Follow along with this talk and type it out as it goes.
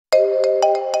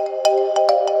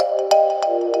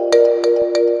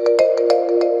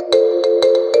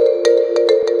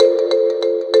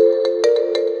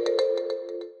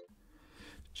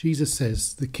Jesus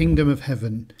says the kingdom of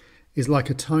heaven is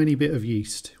like a tiny bit of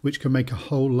yeast which can make a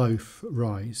whole loaf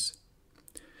rise.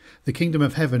 The kingdom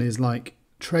of heaven is like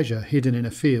treasure hidden in a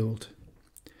field.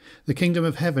 The kingdom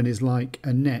of heaven is like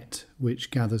a net which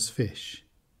gathers fish.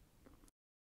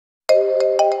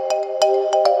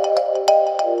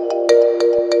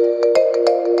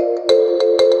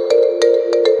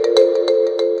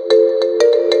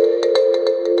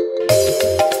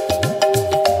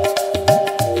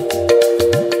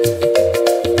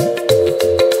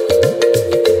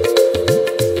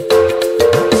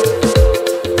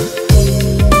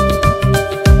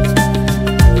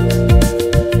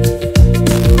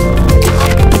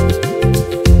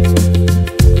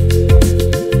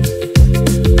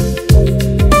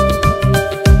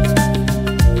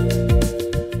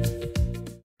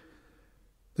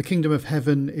 The kingdom of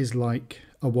heaven is like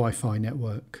a Wi-Fi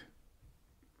network.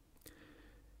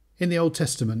 In the Old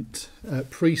Testament,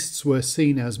 priests were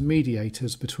seen as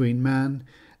mediators between man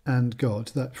and God,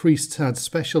 that priests had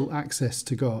special access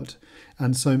to God,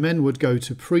 and so men would go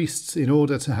to priests in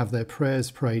order to have their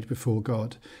prayers prayed before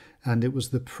God, and it was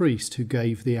the priest who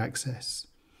gave the access.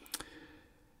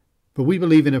 But we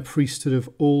believe in a priesthood of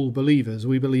all believers.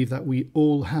 We believe that we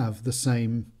all have the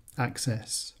same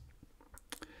access.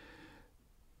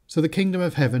 So the kingdom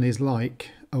of heaven is like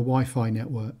a Wi-Fi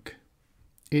network.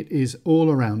 It is all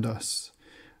around us.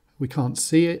 We can't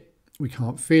see it, we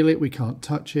can't feel it, we can't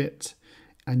touch it,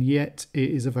 and yet it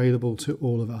is available to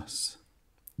all of us.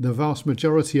 The vast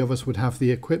majority of us would have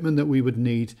the equipment that we would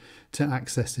need to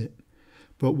access it.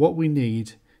 But what we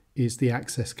need is the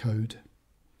access code.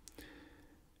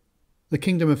 The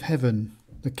kingdom of heaven,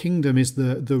 the kingdom is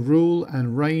the rule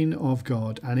and reign of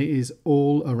God, and it is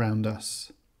all around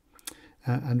us.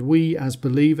 And we as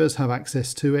believers have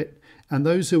access to it, and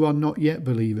those who are not yet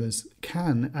believers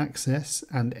can access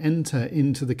and enter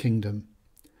into the kingdom.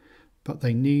 But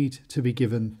they need to be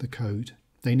given the code.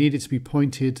 They need it to be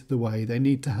pointed the way. They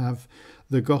need to have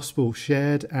the gospel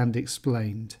shared and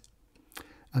explained.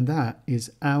 And that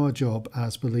is our job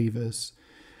as believers,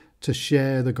 to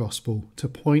share the gospel, to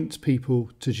point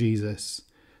people to Jesus,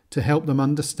 to help them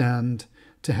understand,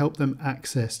 to help them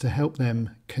access, to help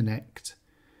them connect.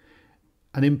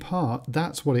 And in part,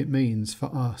 that's what it means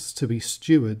for us to be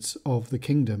stewards of the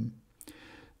kingdom,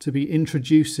 to be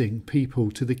introducing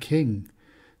people to the King,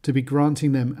 to be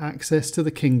granting them access to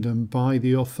the kingdom by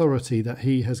the authority that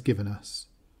he has given us.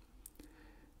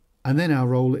 And then our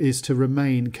role is to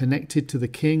remain connected to the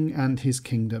King and his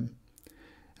kingdom,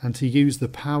 and to use the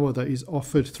power that is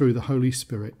offered through the Holy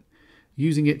Spirit,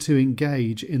 using it to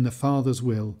engage in the Father's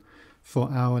will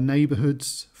for our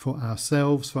neighbourhoods, for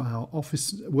ourselves, for our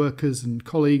office workers and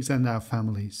colleagues and our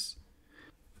families.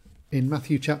 In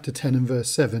Matthew chapter 10 and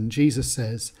verse 7, Jesus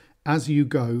says, "As you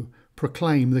go,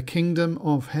 proclaim the kingdom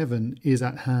of heaven is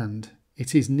at hand.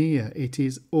 It is near, it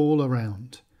is all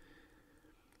around."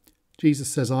 Jesus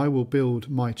says, "I will build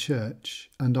my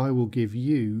church and I will give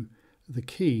you the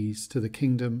keys to the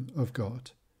kingdom of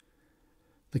God."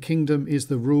 The kingdom is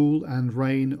the rule and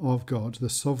reign of God,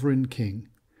 the sovereign King.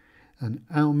 And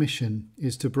our mission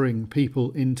is to bring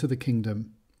people into the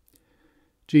kingdom.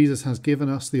 Jesus has given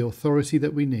us the authority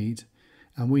that we need,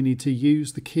 and we need to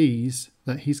use the keys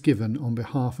that he's given on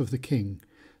behalf of the King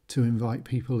to invite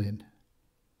people in.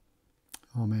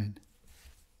 Amen.